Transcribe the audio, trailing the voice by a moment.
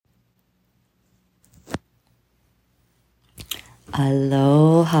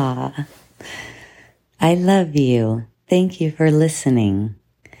Aloha. I love you. Thank you for listening.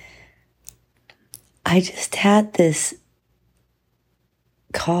 I just had this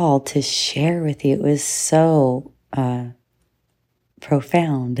call to share with you. It was so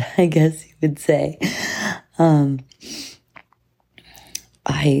profound, I guess you would say. I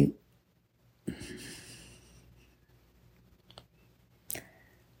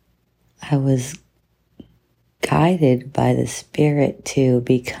was guided by the Spirit to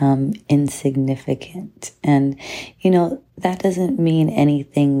become insignificant. And, that doesn't mean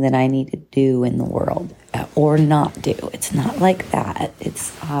anything that I need to do in the world or not do. It's not like that.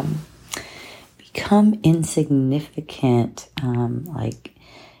 It's become insignificant, like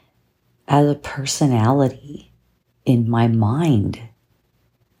as a personality in my mind,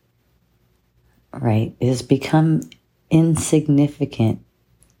 right? It has become insignificant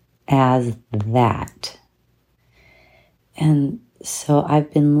as that. And so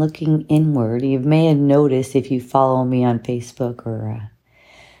I've been looking inward. You may have noticed if you follow me on Facebook or,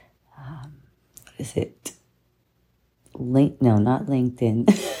 is it no, not LinkedIn.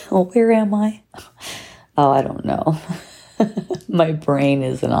 Oh, where am I? Oh, I don't know. My brain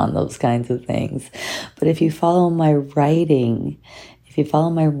isn't on those kinds of things. But if you follow my writings, you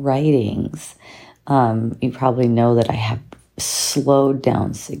probably know that I have slowed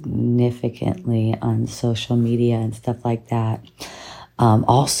down significantly on social media and stuff like that.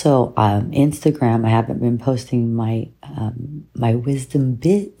 Also, Instagram, I haven't been posting my wisdom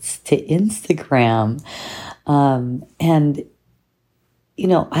bits to Instagram. And,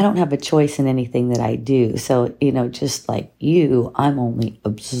 I don't have a choice in anything that I do. So, just like you, I'm only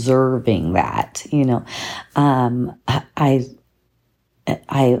observing that, I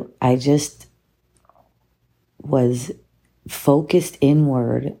just was focused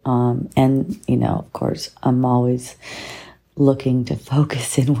inward. And, of course, I'm always looking to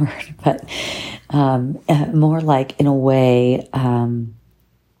focus inward, but more like in a way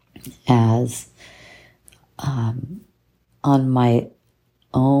as on my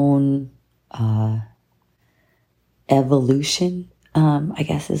own evolution, I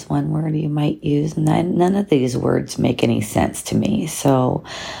guess is one word you might use. None of these words make any sense to me. So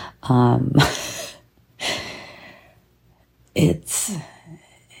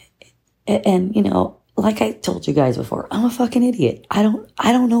like I told you guys before, I'm a fucking idiot. I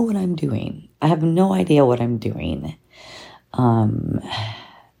don't know what I'm doing. I have no idea what I'm doing.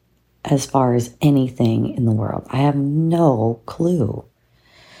 As far as anything in the world, I have no clue.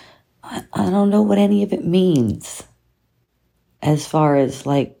 I don't know what any of it means as far as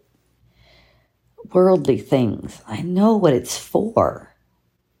like worldly things. I know what it's for.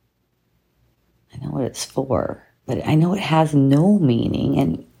 But I know it has no meaning,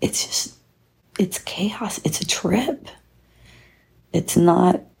 and it's chaos. It's a trip. This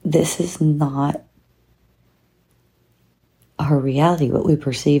is not our reality. What we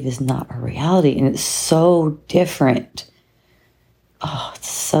perceive is not our reality. And it's so different. Oh, it's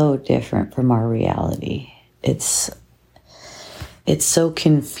so different from our reality. It's so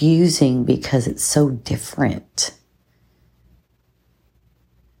confusing because it's so different.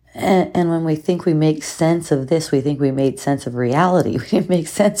 And when we think we make sense of this, we think we made sense of reality. We didn't make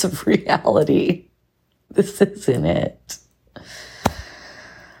sense of reality. This isn't it.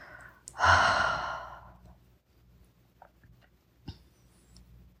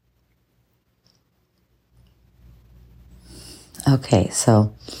 Okay,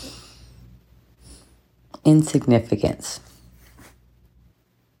 so insignificance.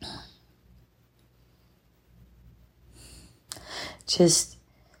 Just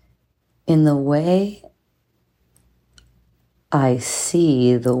in the way I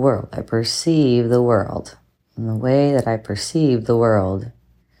see the world, I perceive the world. And the way that I perceive the world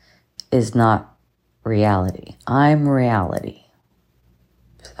is not reality. I'm reality.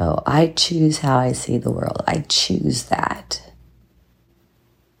 So I choose how I see the world. I choose that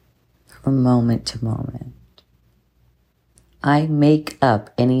from moment to moment. I make up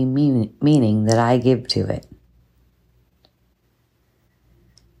any meaning that I give to it.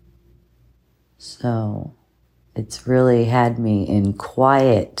 So it's really had me in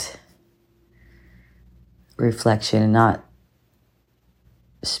quiet reflection and not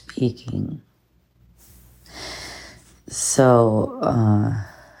speaking. So,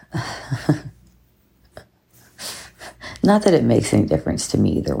 not that it makes any difference to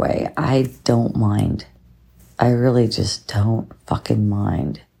me either way. I don't mind. I really just don't fucking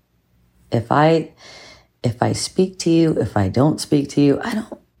mind. If I speak to you, if I don't speak to you, I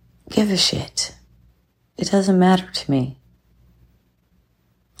don't give a shit. It doesn't matter to me.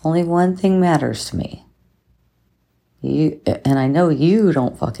 Only one thing matters to me. And I know you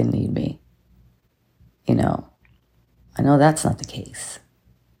don't fucking need me. You know, I know that's not the case.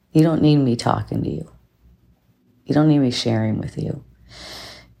 You don't need me talking to you. You don't need me sharing with you.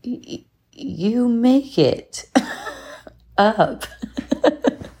 You make it up.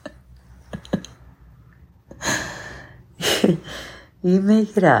 You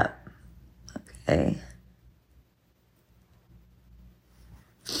make it up. Okay.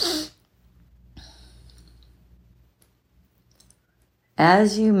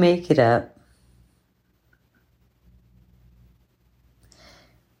 As you make it up,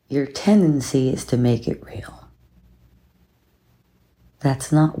 your tendency is to make it real.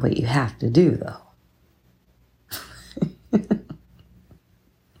 That's not what you have to do, though.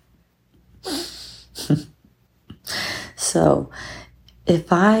 So,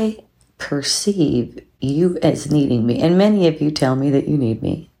 if I perceive you as needing me, and many of you tell me that you need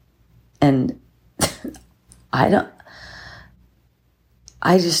me, and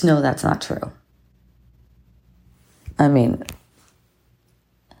I just know that's not true. I mean,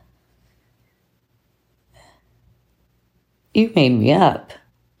 you made me up.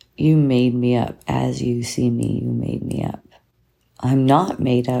 You made me up. As you see me, you made me up. I'm not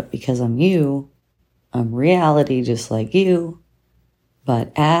made up because I'm you. I'm reality just like you.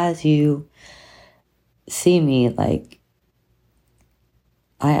 But as you see me, like,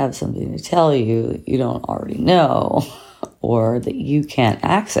 I have something to tell you you don't already know, or that you can't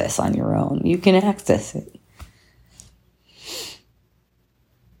access on your own, you can access it.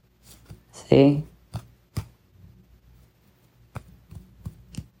 See?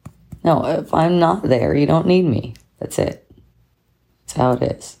 No, if I'm not there, you don't need me. That's it. That's how it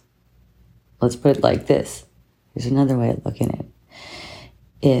is. Let's put it like this. Here's another way of looking at it.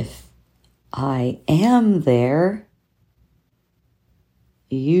 If I am there,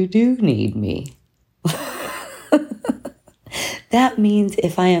 you do need me. That means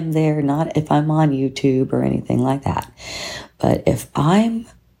if I am there, not if I'm on YouTube or anything like that, but if I'm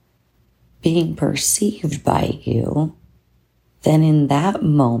being perceived by you, then in that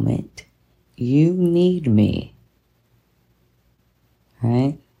moment, you need me.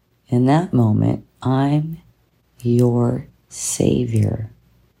 Right? In that moment, I'm your savior.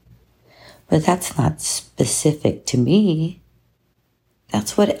 But that's not specific to me.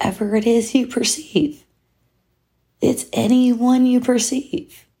 That's whatever it is you perceive. It's anyone you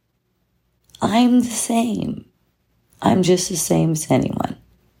perceive. I'm the same. I'm just the same as anyone.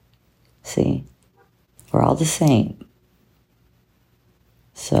 See? We're all the same.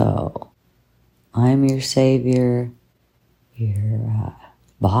 So, I'm your savior. Your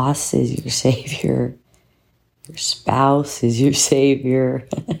boss is your savior. Your spouse is your savior.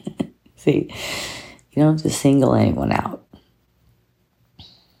 See, you don't have to single anyone out.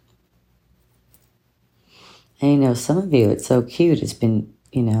 And some of you, it's so cute. It's been,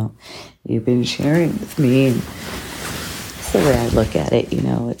 you've been sharing with me. And that's the way I look at it.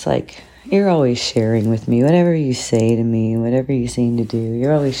 It's like you're always sharing with me. Whatever you say to me, whatever you seem to do,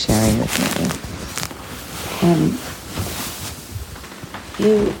 you're always sharing with me. And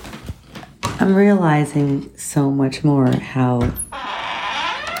I'm realizing so much more how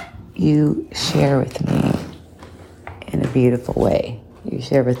you share with me in a beautiful way. You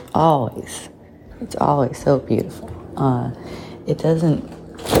share with always. It's always so beautiful. It doesn't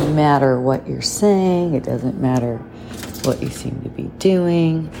matter what you're saying. It doesn't matter what you seem to be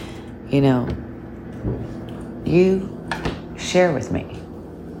doing. You share with me.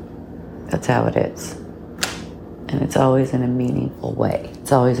 That's how it is. And it's always in a meaningful way.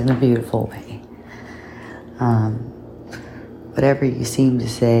 It's always in a beautiful way. Whatever you seem to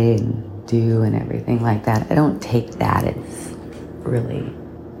say and do and everything like that, I don't take that as really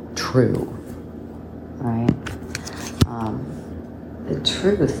true. Right? The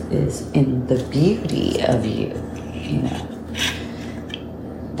truth is in the beauty of you,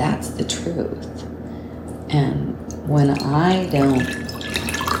 That's the truth. And when I don't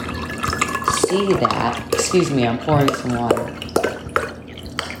see that, excuse me, I'm pouring some water.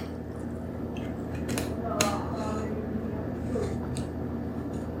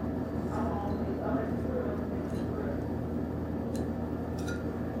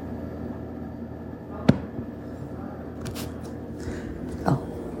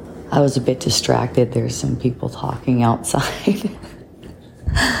 I was a bit distracted. There's some people talking outside.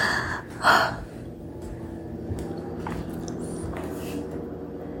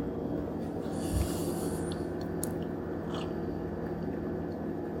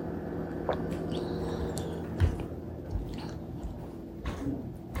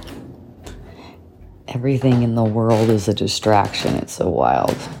 Everything in the world is a distraction. It's so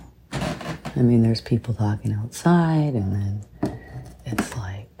wild. I mean, there's people talking outside, and then it's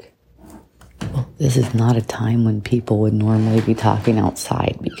like, well, this is not a time when people would normally be talking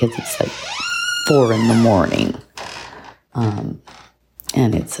outside because it's like 4 a.m.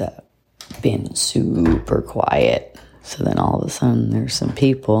 And it's been super quiet. So then all of a sudden there's some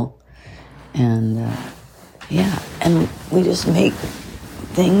people, and yeah, and we just make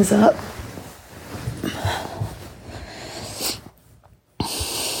things up.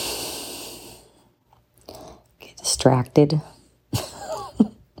 Get distracted.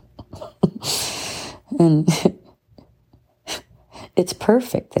 And it's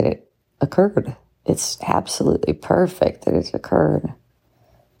perfect that it occurred. It's absolutely perfect that it occurred.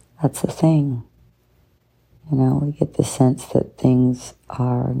 That's the thing. You know, we get the sense that things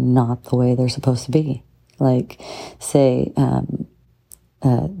are not the way they're supposed to be. Like, say,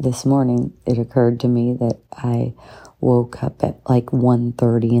 this morning, it occurred to me that I woke up at like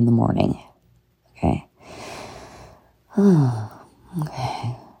 1:30 in the morning. Okay.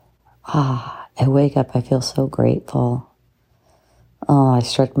 Okay. I wake up, I feel so grateful. I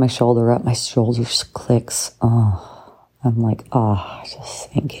stretch my shoulder up, my shoulders clicks. I'm like,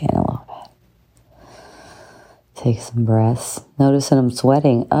 just sink in a little bit. Take some breaths. Notice that I'm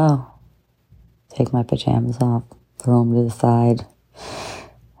sweating. Take my pajamas off, throw them to the side.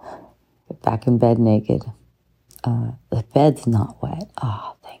 Get back in bed naked. The bed's not wet.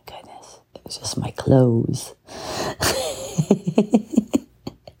 Thank goodness. It was just my clothes.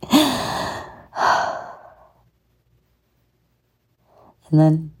 And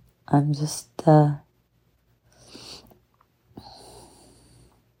then I'm just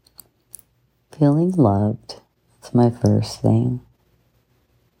feeling loved. It's my first thing.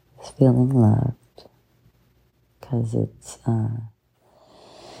 It's feeling loved. Because it's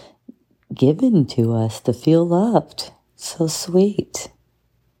given to us to feel loved. So sweet.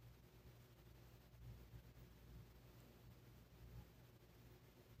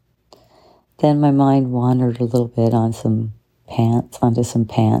 Then my mind wandered a little bit onto some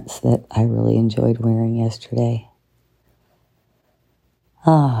pants that I really enjoyed wearing yesterday.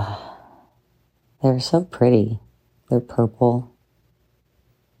 They're so pretty. They're purple.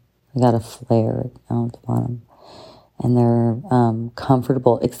 They got a flare down at the bottom. And they're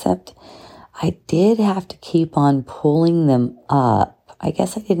comfortable, except I did have to keep on pulling them up. I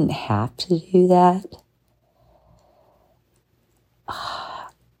guess I didn't have to do that.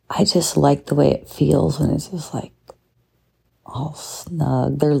 I just like the way it feels when it's just like all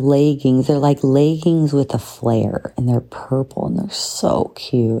snug. They're leggings. They're like leggings with a flare, and they're purple, and they're so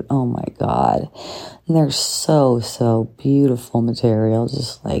cute. Oh my God. And they're so, so beautiful material,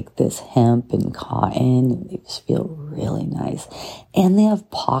 just like this hemp and cotton, and they just feel really nice. And they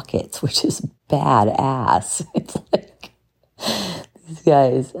have pockets, which is badass. It's like, these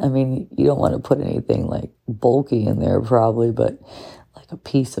guys, I mean, you don't want to put anything like bulky in there probably, but like a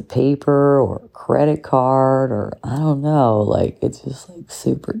piece of paper or a credit card, or I don't know, like it's just like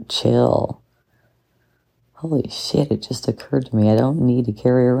super chill. Holy shit, it just occurred to me, I don't need to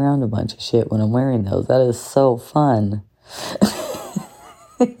carry around a bunch of shit when I'm wearing those. That is so fun.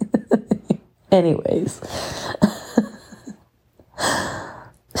 Anyways.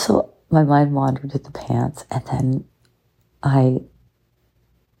 So my mind wandered to the pants, and then I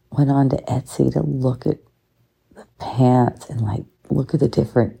went on to Etsy to look at the pants and like look at the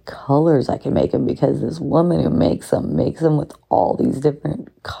different colors I can make them, because this woman who makes them with all these different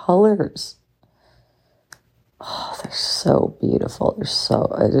colors. They're so beautiful. They're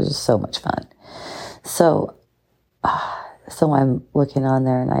just so much fun. So I'm looking on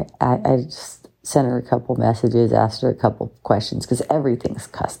there, and I just sent her a couple messages, asked her a couple questions, because everything's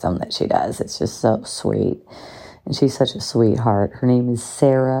custom that she does. It's just so sweet. And she's such a sweetheart. Her name is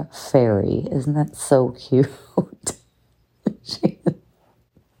Sarah Ferry. Isn't that so cute?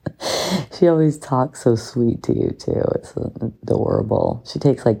 She always talks so sweet to you, too. It's adorable. She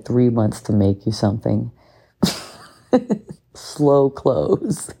takes like 3 months to make you something. Slow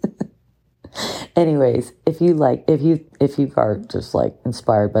clothes. Anyways, if you are just like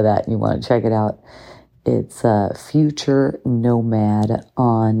inspired by that and you want to check it out, it's Future Nomad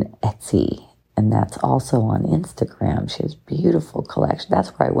on Etsy. And that's also on Instagram. She has beautiful collection. That's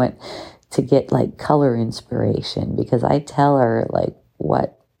where I went to get like color inspiration, because I tell her like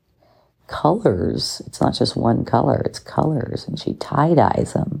what colors, it's not just one color, it's colors, and she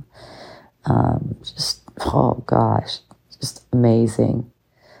tie-dyes them. Oh gosh, just amazing.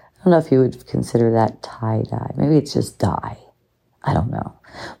 I don't know if you would consider that tie-dye. Maybe it's just dye. I don't know.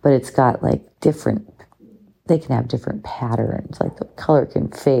 But it's got like they can have different patterns. Like the color can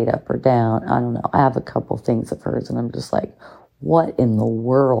fade up or down. I don't know. I have a couple things of hers, and I'm just like, what in the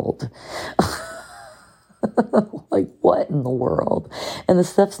world? Like, what in the world? And the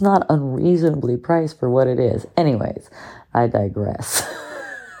stuff's not unreasonably priced for what it is. Anyways, I digress.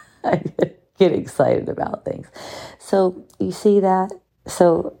 I get excited about things. So you see that?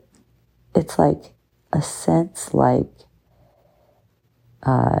 So it's like a sense like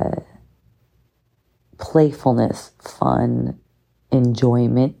playfulness, fun,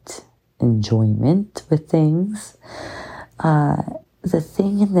 enjoyment with things. The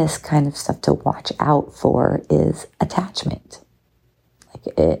thing in this kind of stuff to watch out for is attachment. Like,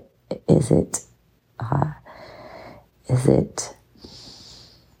 is it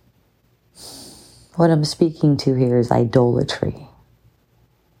what I'm speaking to here is idolatry.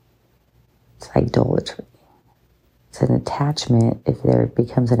 It's idolatry. It's an attachment. If there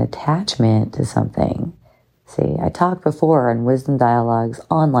becomes an attachment to something. See, I talked before on Wisdom Dialogues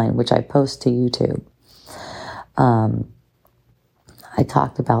Online, which I post to YouTube. I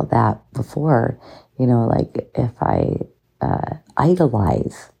talked about that before, like if I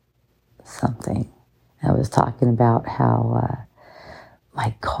idolize something. I was talking about how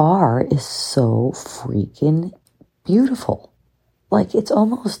my car is so freaking beautiful. Like, it's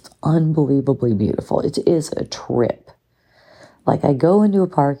almost unbelievably beautiful. It is a trip. Like, I go into a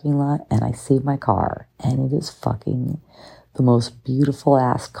parking lot and I see my car, and it is fucking the most beautiful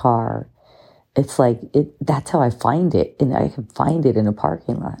ass car. It's like, that's how I find it. And I can find it in a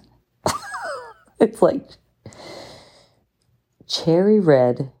parking lot. It's like cherry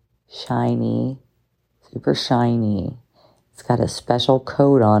red, shiny, super shiny. It's got a special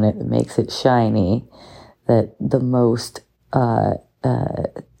coat on it that makes it shiny. That the most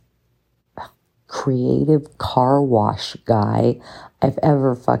creative car wash guy I've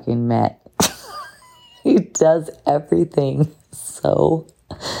ever fucking met. He does everything so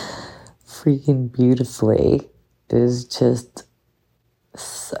freaking beautifully. It is just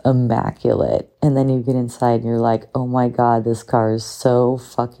immaculate. And then you get inside and you're like, oh my God, this car is so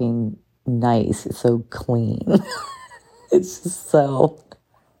fucking nice. It's so clean. It's just so...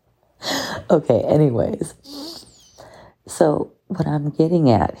 Okay, anyways. So what I'm getting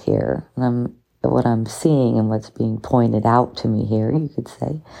at here, and what I'm seeing and what's being pointed out to me here, you could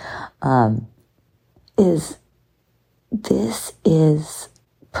say, is this is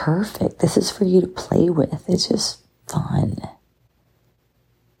perfect. This is for you to play with. It's just fun.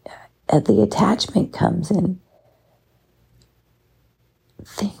 And the attachment comes in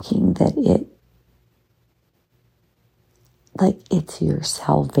thinking that it's your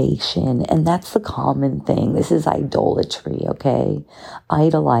salvation. And that's the common thing. This is idolatry, okay?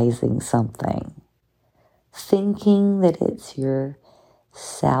 Idolizing something. Thinking that it's your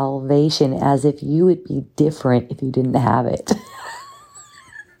salvation, as if you would be different if you didn't have it.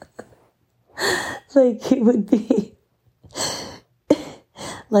 Like, it would be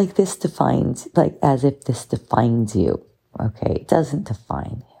like this defines, like as if this defines you. Okay, it doesn't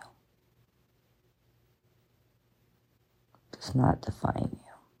define you. It does not define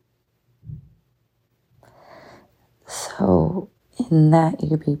you. So in that,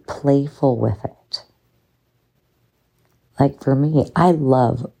 you be playful with it. Like for me, I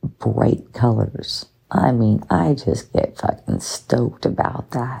love bright colors. I mean, I just get fucking stoked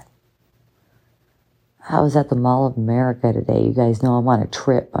about that. I was at the Mall of America today. You guys know I'm on a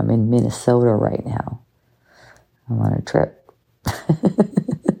trip. I'm in Minnesota right now. I'm on a trip.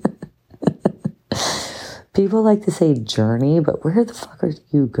 People like to say journey, but where the fuck do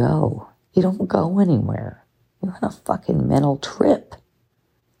you go? You don't go anywhere. You're on a fucking mental trip.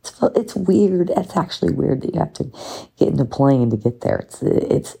 It's weird. It's actually weird that you have to get in a plane to get there.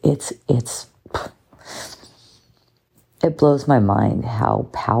 It blows my mind how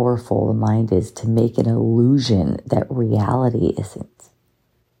powerful the mind is to make an illusion that reality isn't.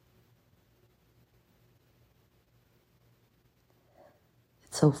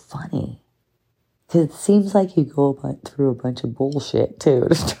 It's so funny. Because it seems like you go through a bunch of bullshit, too,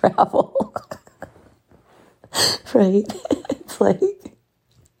 to travel. Right? It's like,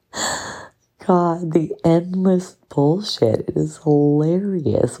 God, the endless bullshit. It is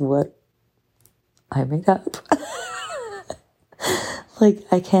hilarious what I made up. Like,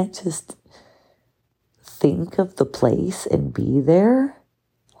 I can't just think of the place and be there.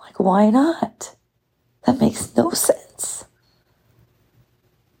 Like, why not? That makes no sense.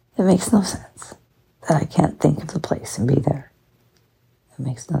 It makes no sense that I can't think of the place and be there. It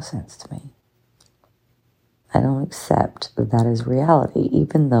makes no sense to me. I don't accept that that is reality,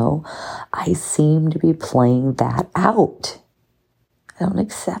 even though I seem to be playing that out. I don't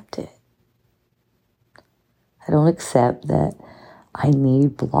accept it. I don't accept that I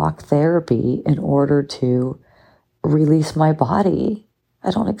need block therapy in order to release my body.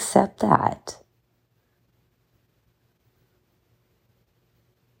 I don't accept that.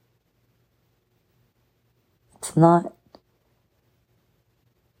 It's not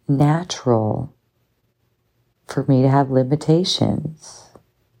natural for me to have limitations.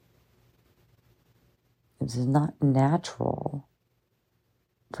 It's not natural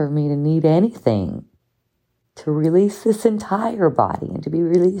for me to need anything, to release this entire body and to be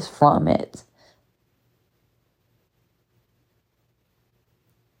released from it.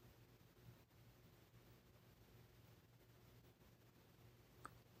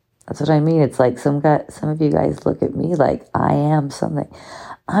 That's what I mean. It's like some of you guys look at me like I am something.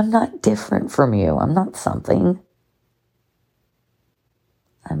 I'm not different from you. I'm not something.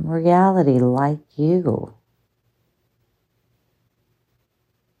 I'm reality like you.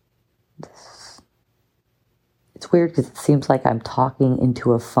 It's weird because it seems like I'm talking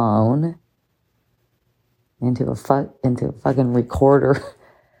into a phone, into a fucking recorder.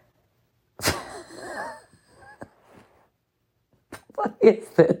 What is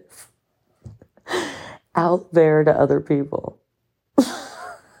this? Out there to other people.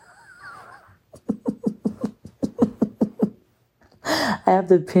 I have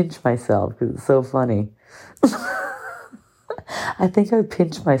to pinch myself because it's so funny. I think I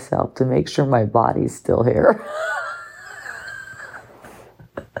pinch myself to make sure my body's still here.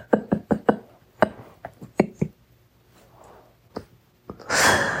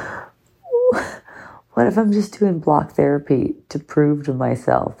 What if I'm just doing block therapy to prove to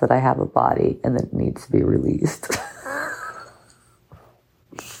myself that I have a body and that it needs to be released?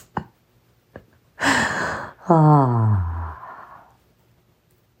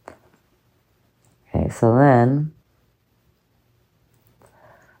 Okay, so then,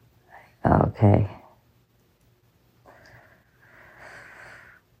 okay.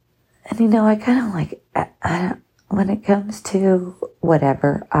 And I kind of like, when it comes to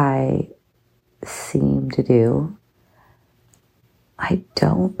whatever I seem to do, I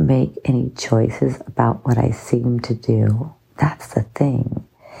don't make any choices about what I seem to do. That's the thing.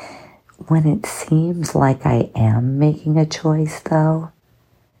 When it seems like I am making a choice, though,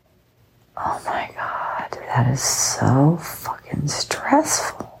 oh my God, that is so fucking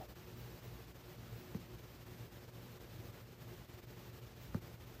stressful.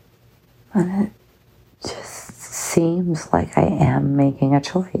 And it just seems like I am making a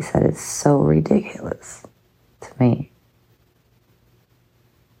choice. That is so ridiculous to me.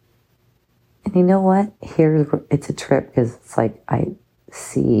 And you know what? It's a trip because it's like I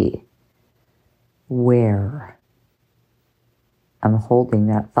see where I'm holding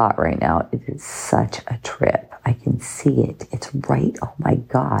that thought right now. It is such a trip. I can see it. It's right. Oh my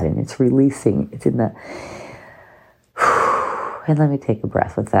God. And it's releasing. It's in the... And let me take a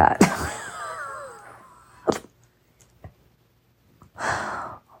breath with that.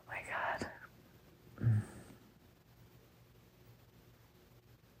 Oh my God.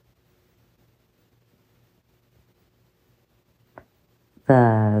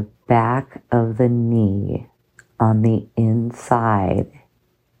 The back of the knee on the inside.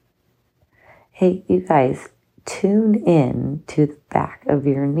 Hey, you guys, tune in to the back of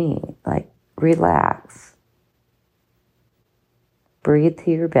your knee. Like, relax. Breathe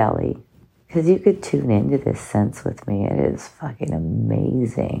to your belly. Because you could tune into this sense with me. It is fucking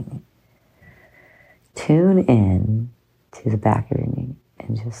amazing. Tune in to the back of your knee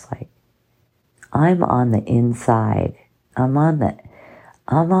and just like, I'm on the inside. I'm on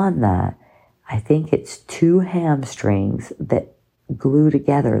the, I think it's 2 hamstrings that glue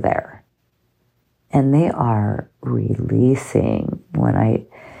together there. And they are releasing. When I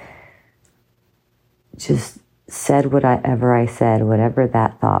just said whatever I said, whatever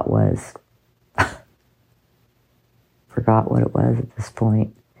that thought was, forgot what it was at this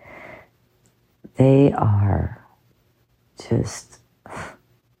point. They are just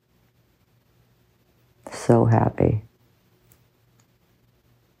so happy.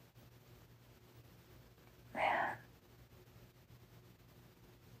 Man.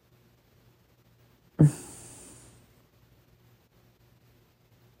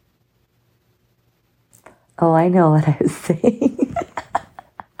 Oh, I know what I was saying.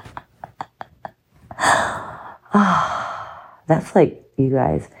 That's like you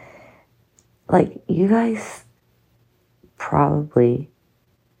guys. Like you guys probably,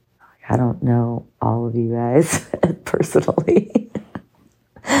 I don't know all of you guys personally,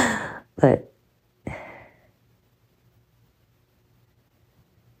 but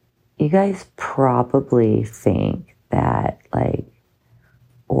you guys probably think that like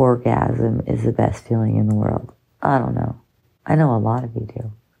orgasm is the best feeling in the world. I don't know. I know a lot of you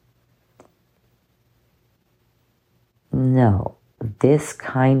do. no, this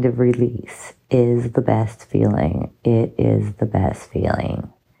kind of release is the best feeling. It is the best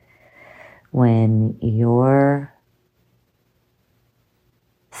feeling. When your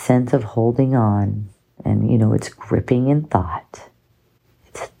sense of holding on, and it's gripping in thought,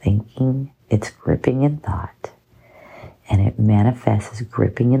 it's thinking, it's gripping in thought, and it manifests as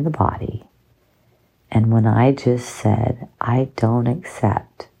gripping in the body. And when I just said, I don't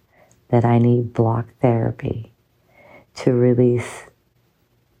accept that I need block therapy to release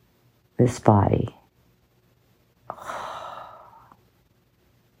this body,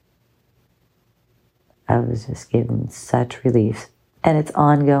 I was just given such relief. And it's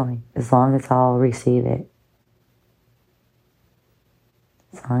ongoing, as long as I'll receive it.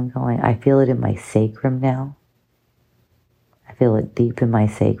 It's ongoing. I feel it in my sacrum now. I feel it deep in my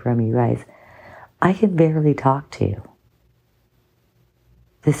sacrum. You guys, I can barely talk to you.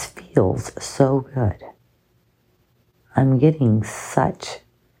 This feels so good. I'm getting such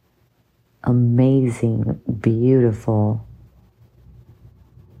amazing, beautiful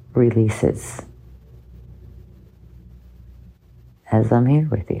releases as I'm here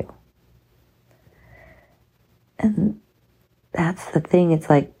with you. And that's the thing. It's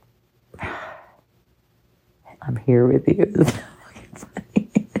like, I'm here with you. It's funny.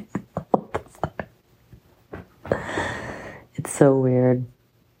 What the fuck? It's so weird.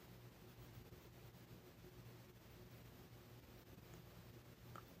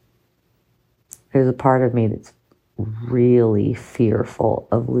 There's a part of me that's really fearful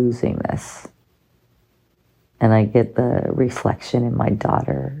of losing this. And I get the reflection in my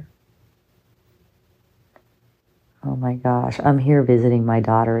daughter. Oh my gosh. I'm here visiting my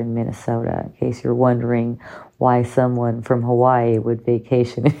daughter in Minnesota, in case you're wondering why someone from Hawaii would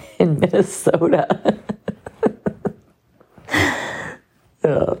vacation in Minnesota.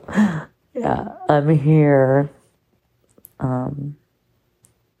 So, yeah, I'm here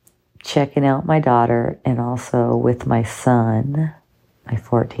checking out my daughter, and also with my son, my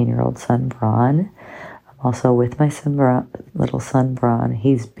 14-year-old son, Braun. I'm also with my son, little son, Braun.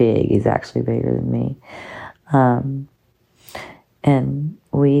 He's big. He's actually bigger than me. And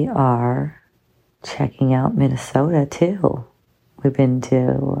we are checking out Minnesota too. We've been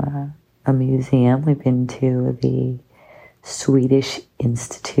to a museum. We've been to the Swedish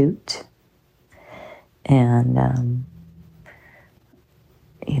Institute. And,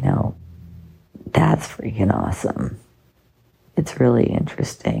 that's freaking awesome. It's really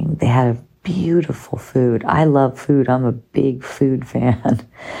interesting. They had a beautiful food. I love food. I'm a big food fan.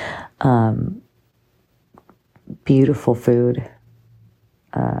 Beautiful food.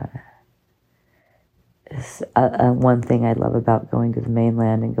 One thing I love about going to the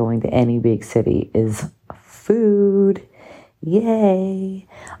mainland and going to any big city is food. Yay!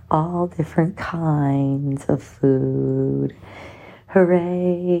 All different kinds of food.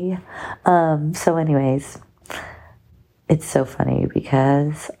 Hooray! So anyways, it's so funny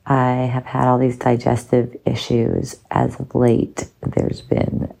because I have had all these digestive issues as of late. There's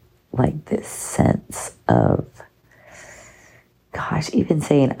been like this sense of, gosh, even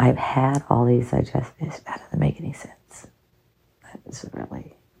saying I've had all these digestive issues, that doesn't make any sense. That is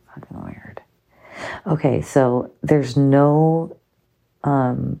really fucking weird. Okay, so there's no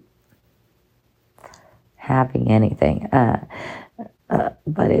having anything.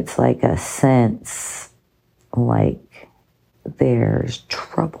 But it's like a sense like there's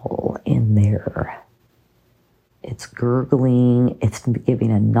trouble in there. It's gurgling. It's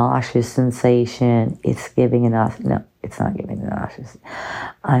giving a nauseous sensation. It's giving no, it's not giving a nauseous.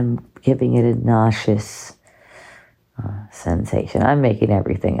 I'm giving it a nauseous sensation. I'm making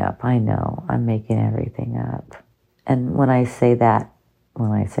everything up. I know. I'm making everything up. And when I say that,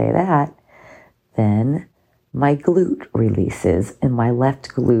 then my glute releases, and my left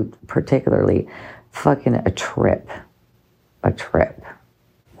glute particularly, fucking a trip. And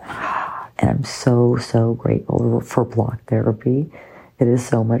I'm so, so grateful for block therapy. It is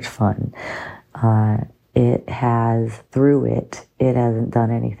so much fun. It hasn't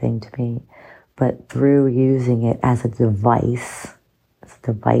done anything to me, but through using it as a device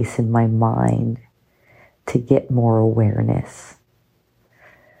in my mind to get more awareness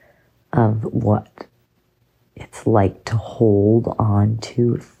of what it's like to hold on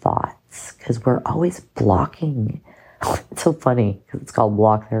to thoughts, because we're always blocking. It's so funny because it's called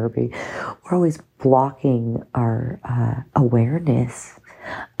block therapy. We're always blocking our awareness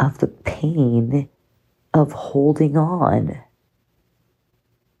of the pain of holding on,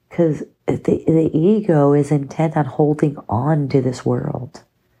 because the ego is intent on holding on to this world,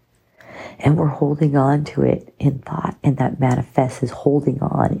 and we're holding on to it in thought, and that manifests as holding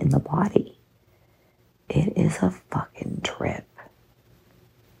on in the body. It is a fucking trip.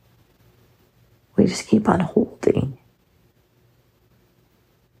 We just keep on holding.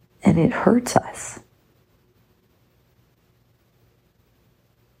 And it hurts us.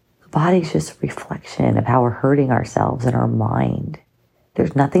 The body's just a reflection of how we're hurting ourselves in our mind.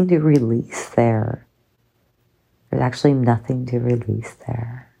 There's nothing to release there. There's actually nothing to release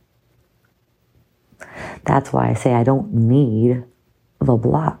there. That's why I say I don't need the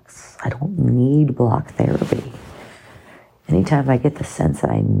blocks. I don't need block therapy. Anytime I get the sense that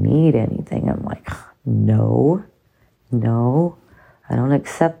I need anything, I'm like, no, I don't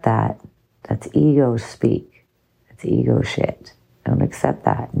accept that. That's ego speak. That's ego shit. I don't accept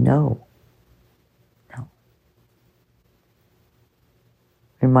that. No.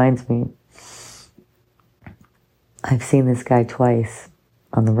 Reminds me, I've seen this guy twice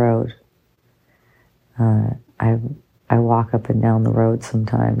on the road. I walk up and down the road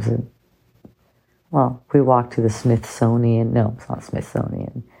sometimes. And, well, we walk to the Smithsonian. No, it's not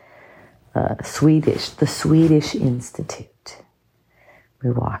Smithsonian. The Swedish Institute.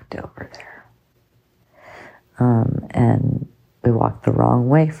 We walked over there. And we walked the wrong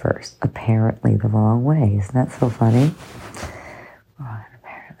way first. Apparently the wrong way. Isn't that so funny?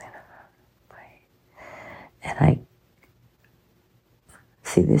 Apparently the wrong way. And I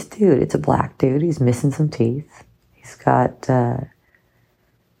see this dude. It's a black dude. He's missing some teeth. He's got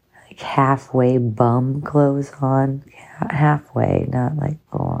like halfway bum clothes on. Halfway, not like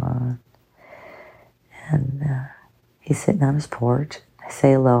full on. And he's sitting on his porch. I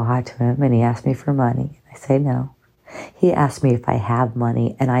say aloha to him, and he asks me for money. I say no. He asks me if I have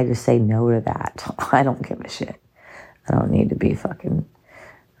money, and I just say no to that. I don't give a shit. I don't need to be fucking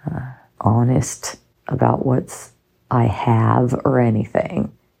honest about what's I have or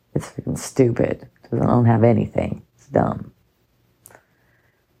anything. It's fucking stupid because I don't have anything. It's dumb.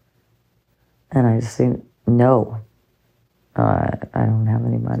 And I just say, no, I don't have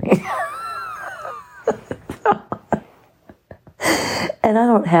any money. And I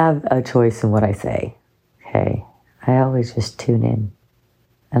don't have a choice in what I say. Okay. I always just tune in.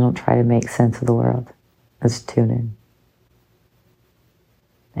 I don't try to make sense of the world. I just tune in.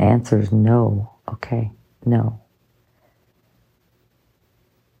 The answer is no. Okay. No.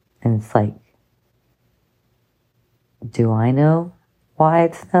 And it's like, do I know why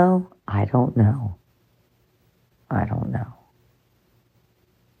it's no? I don't know. I don't know.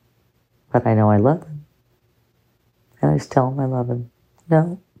 But I know I love him. And I just tell him I love him.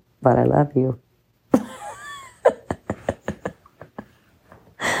 No, but I love you.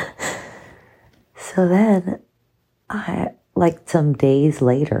 So then, like some days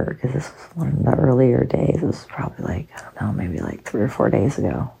later, because this was one of the earlier days, it was probably like, I don't know, maybe like 3 or 4 days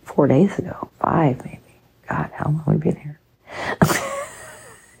ago. 4 days ago. 5 maybe. God, how long have we been here?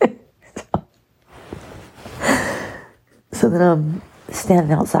 So then I'm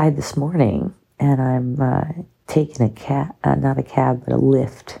standing outside this morning, and I'm taking a cab, not a cab, but a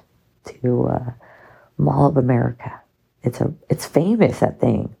Lyft to Mall of America. It's famous, that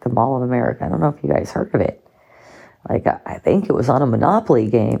thing, the Mall of America. I don't know if you guys heard of it. Like, I think it was on a Monopoly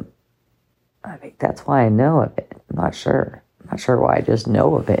game. I think that's why I know of it. I'm not sure. I'm not sure why I just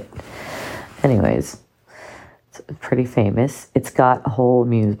know of it. Anyways, it's pretty famous. It's got a whole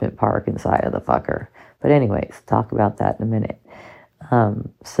amusement park inside of the fucker. But anyways, talk about that in a minute.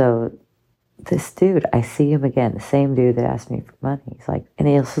 So this dude, I see him again, the same dude that asked me for money. He's like, and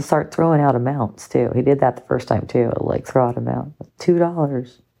he'll start throwing out amounts too. He did that the first time too. He'll like throw out amounts. $2,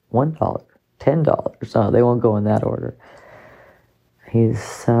 $1, $10. No, they won't go in that order. He's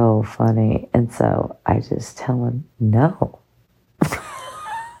so funny. And so I just tell him no.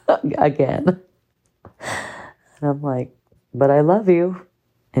 Again. And I'm like, but I love you.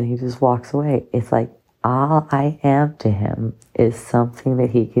 And he just walks away. It's like, all I am to him is something that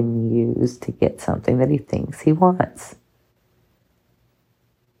he can use to get something that he thinks he wants.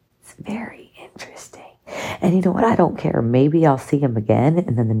 It's very interesting. And you know what? I don't care. Maybe I'll see him again,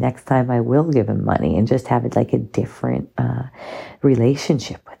 and then the next time I will give him money and just have it like a different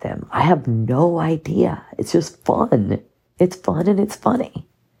relationship with him. I have no idea. It's just fun. It's fun and it's funny.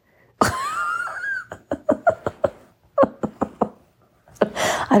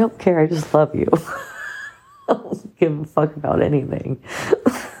 I don't care. I just love you. I don't give a fuck about anything.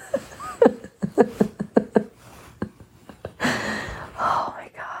 Oh my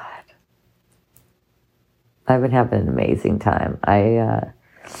God. I've been having an amazing time.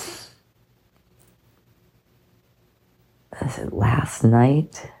 Last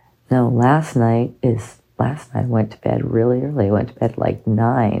night I went to bed really early. I went to bed like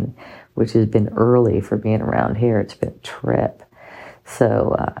 9, which has been early for being around here. It's been a trip.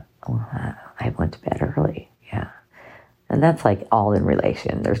 So I I went to bed early. Yeah. And that's like all in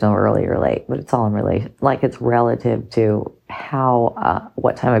relation. There's no early or late, but it's all in relation. Like it's relative to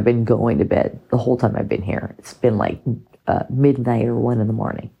what time I've been going to bed the whole time I've been here. It's been like midnight or 1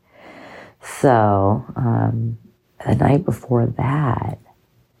 a.m. So the night before that,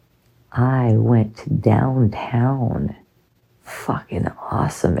 I went to downtown. Fucking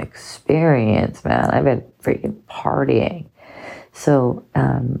awesome experience, man. I've been freaking partying. So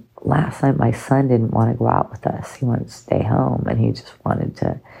last night my son didn't want to go out with us. He wanted to stay home, and he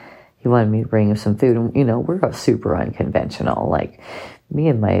wanted me to bring him some food. And, we're super unconventional. Like, me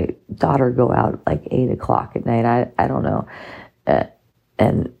and my daughter go out like 8 o'clock at night. I don't know.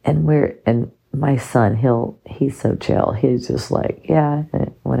 And my son, he's so chill. He's just like, yeah,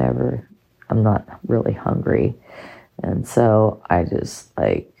 whenever. I'm not really hungry. And so I just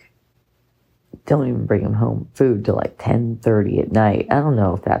like don't even bring him home food till like 10:30 at night. I don't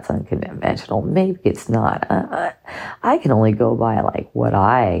know if that's unconventional. Maybe it's not. I can only go by like what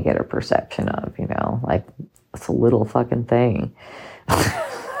I get a perception of, like it's a little fucking thing. God,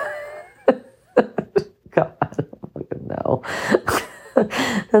 I don't fucking know.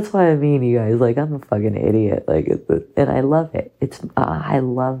 That's why I mean, you guys, like I'm a fucking idiot. Like, and I love it. I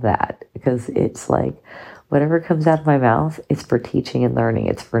love that because it's like, whatever comes out of my mouth, it's for teaching and learning.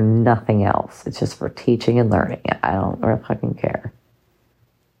 It's for nothing else. It's just for teaching and learning. I don't really fucking care.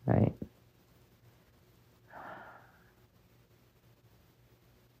 Right?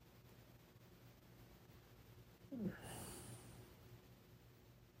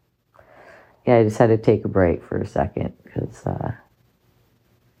 Yeah, I just had to take a break for a second because I'm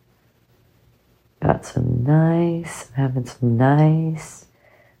having some nice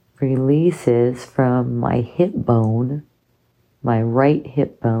releases from my hip bone, my right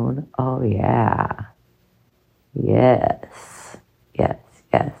hip bone. Oh, yeah. Yes. Yes,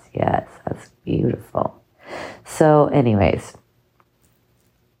 yes, yes. That's beautiful. So, anyways,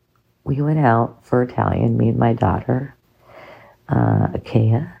 we went out for Italian, me and my daughter,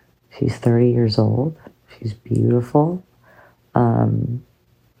 Akea. She's 30 years old. She's beautiful. Went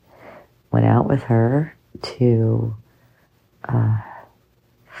out with her to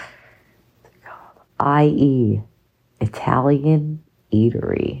IE, Italian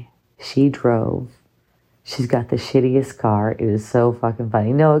Eatery. She drove. She's got the shittiest car. It was so fucking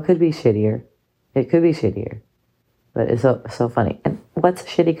funny. No, it could be shittier. It could be shittier. But it's so funny. And what's a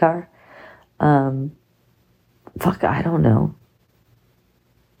shitty car? Fuck, I don't know.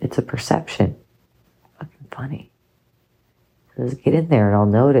 It's a perception. Fucking funny. Just get in there and I'll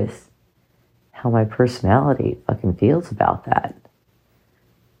notice how my personality fucking feels about that.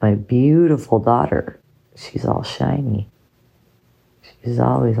 My beautiful daughter, she's all shiny. She's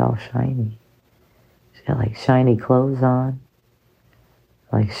always all shiny. She's got like shiny clothes on,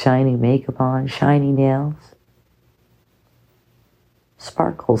 like shiny makeup on, shiny nails.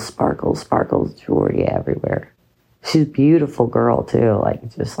 Sparkles, sparkles, sparkles, jewelry everywhere. She's a beautiful girl too,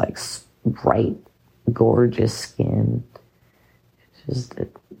 like just like bright, gorgeous skin. Just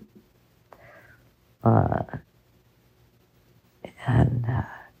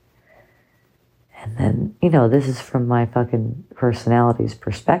and then, this is from my fucking personality's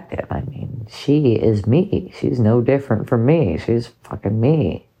perspective. I mean, she is me. She's no different from me. She's fucking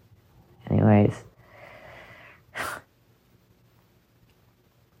me. Anyways.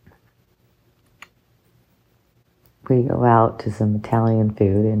 We go out to some Italian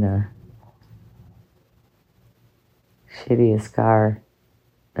food in a shittiest car.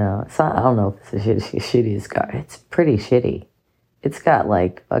 No, it's not, I don't know if it's the shittiest car. It's pretty shitty. It's got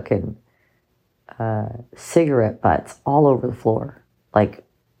like fucking cigarette butts all over the floor. Like,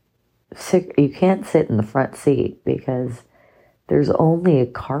 you can't sit in the front seat because there's only a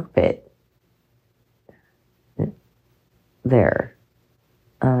carpet there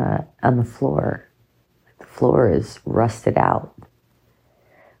on the floor. The floor is rusted out.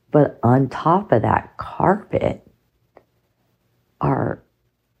 But on top of that carpet are,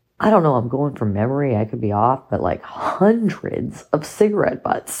 I don't know, I'm going from memory, I could be off, but like hundreds of cigarette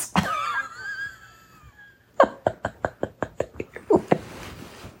butts.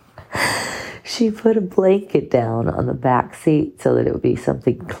 She put a blanket down on the back seat so that it would be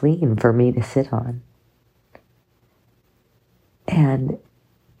something clean for me to sit on. And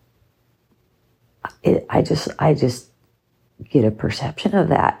I just get a perception of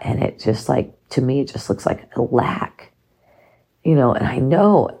that. And it just like, to me, it just looks like a lack, and I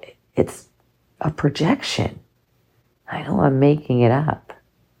know it's a projection. I know I'm making it up.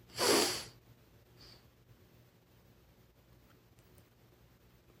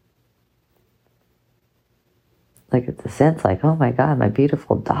 Like, it's a sense like, oh my God, my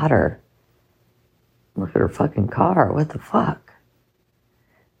beautiful daughter Look at her fucking car. What the fuck?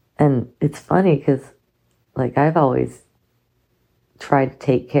 And it's funny because, like, I've always tried to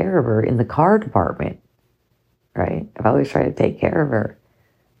take care of her in the car department, right? I've always tried to take care of her.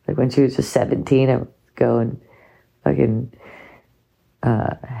 Like, when she was just 17, I would go and fucking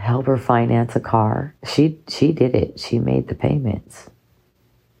help her finance a car. She did it. She made the payments.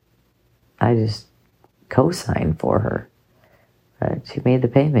 I just co-signed for her. She made the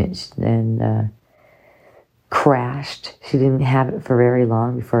payments and crashed. She didn't have it for very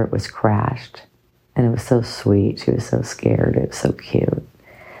long before it was crashed. And it was so sweet. She was so scared. It was so cute.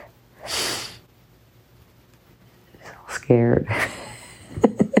 So scared.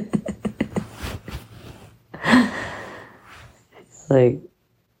 Like,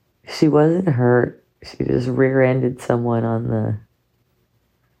 she wasn't hurt. She just rear-ended someone on the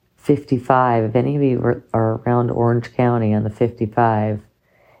 55. If any of you are around Orange County on the 55,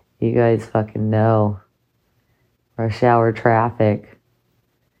 you guys fucking know. Rush hour traffic.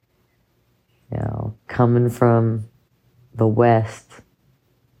 You know, coming from the west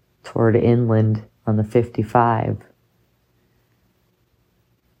toward inland on the 55.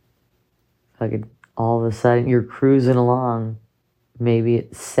 Fucking all of a sudden you're cruising along. Maybe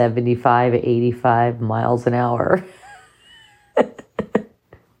it's 75, 85 miles an hour.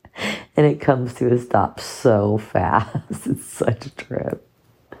 And it comes to a stop so fast. It's such a trip.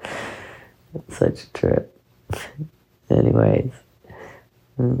 It's such a trip. Anyways,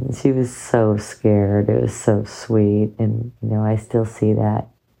 she was so scared. It was so sweet. And, you know, I still see that.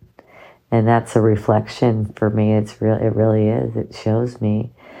 And that's a reflection for me. It really is. It shows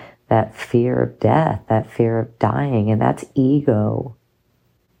me that fear of death, that fear of dying. And that's ego.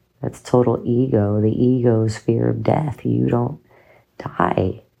 That's total ego. The ego's fear of death. You don't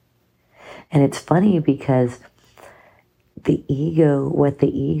die. And it's funny because the ego, what the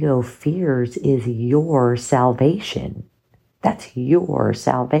ego fears is your salvation. That's your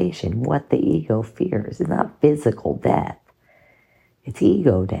salvation. What the ego fears is not physical death. It's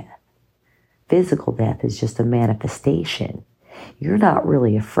ego death. Physical death is just a manifestation. You're not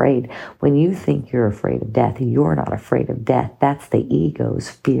really afraid. When you think you're afraid of death, you're not afraid of death. That's the ego's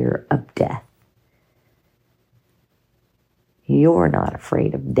fear of death. You're not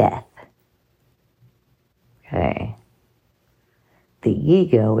afraid of death. Okay. The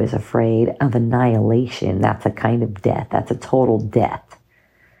ego is afraid of annihilation. That's a kind of death. That's a total death.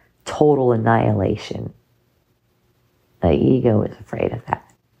 Total annihilation. The ego is afraid of that.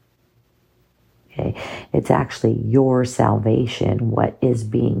 Okay. It's actually your salvation, what is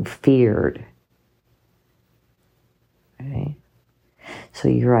being feared. Okay. So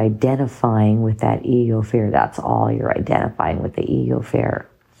you're identifying with that ego fear. That's all. You're identifying with the ego fear.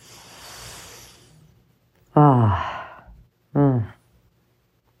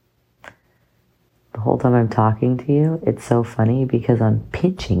 The whole time I'm talking to you, it's so funny because I'm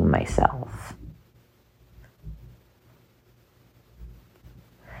pinching myself.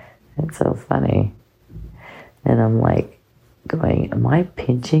 It's so funny. And I'm like going, am I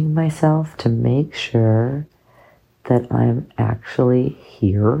pinching myself to make sure that I'm actually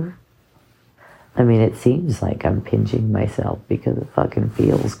here? I mean, it seems like I'm pinching myself because it fucking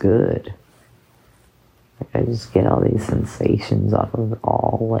feels good. Like I just get all these sensations off of it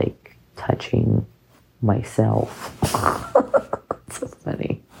all, like touching myself. It's so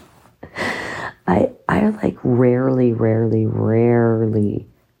funny. I like rarely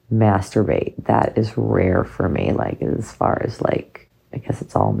masturbate. That is rare for me. Like as far as like, I guess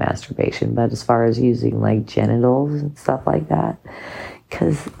it's all masturbation, but as far as using like genitals and stuff like that,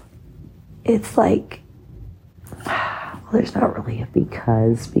 because it's like, well, there's not really a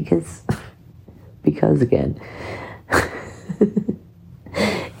because again,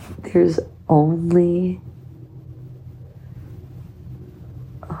 there's only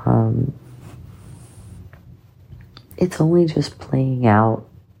it's only just playing out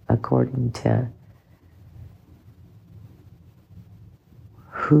according to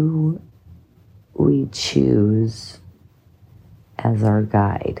who we choose as our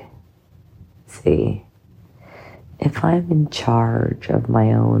guide. See, if I'm in charge of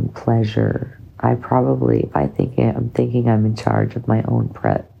my own pleasure, I'm thinking I'm in charge of my own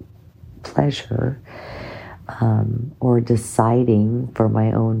pleasure, or deciding for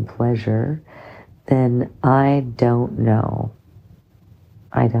my own pleasure, then I don't know.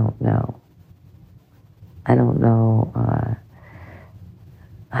 I don't know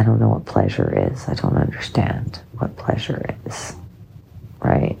what pleasure is. I don't understand what pleasure is,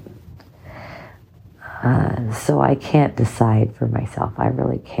 right? So I can't decide for myself. I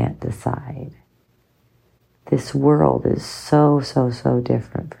really can't decide. This world is so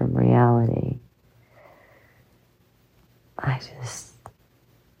different from reality. I just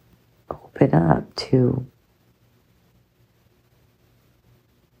open up to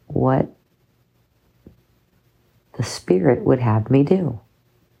what the Spirit would have me do.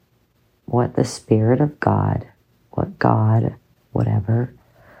 What the Spirit of God, what God, whatever,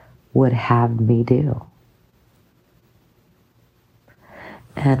 would have me do.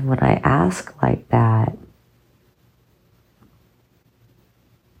 And when I ask like that,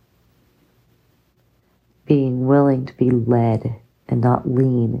 being willing to be led and not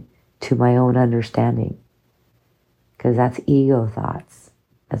lean to my own understanding, because that's ego thoughts,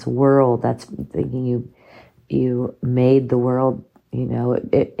 that's world, that's thinking you made the world.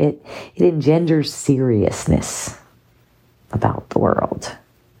 It engenders seriousness about the world.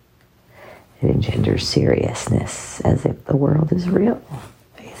 It engenders seriousness as if the world is real,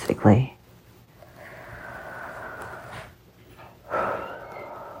 basically.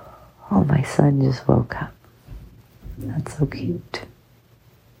 Oh, my son just woke up. That's so cute.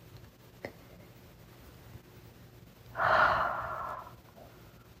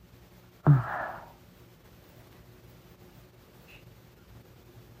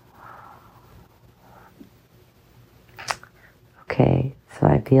 Okay, so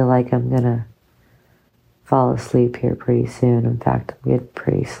I feel like I'm gonna fall asleep here pretty soon. In fact, I'm getting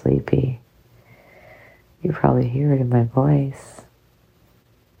pretty sleepy. You probably hear it in my voice.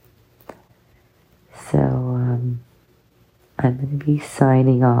 So, I'm going to be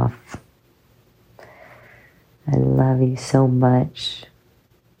signing off. I love you so much.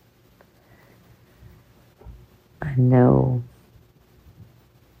 I know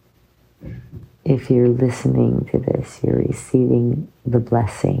if you're listening to this, you're receiving the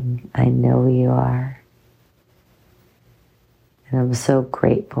blessing. I know you are. And I'm so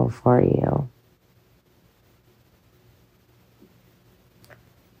grateful for you.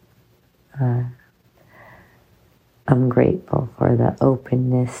 I'm grateful for the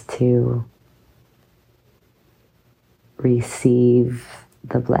openness to receive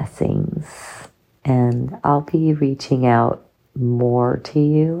the blessings. And I'll be reaching out more to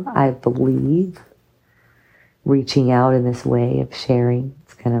you, I believe. Reaching out in this way of sharing.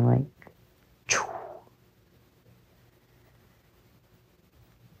 It's kind of like,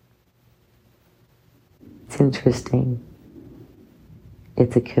 it's interesting.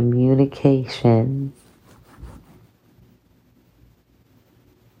 It's a communication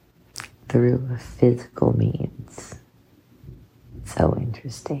through a physical means. So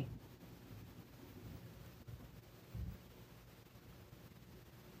interesting.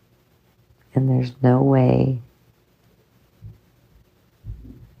 And there's no way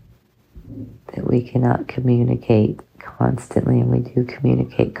that we cannot communicate constantly, and we do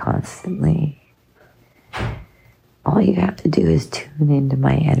communicate constantly. All you have to do is tune into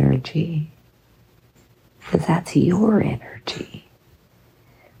my energy, because that's your energy.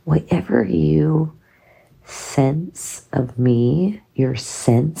 Whatever you sense of me, your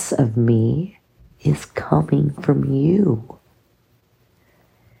sense of me is coming from you.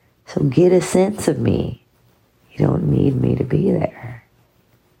 So get a sense of me. You don't need me to be there.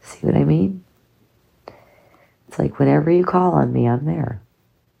 See what I mean? It's like whenever you call on me, I'm there.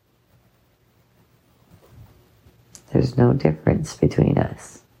 There's no difference between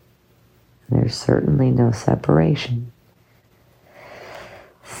us. There's certainly no separation.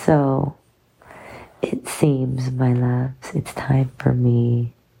 So, it seems, my loves, it's time for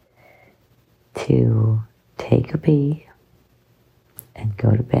me to take a pee and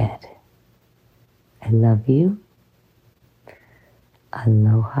go to bed. I love you.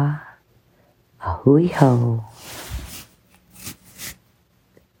 Aloha. Ahui ho.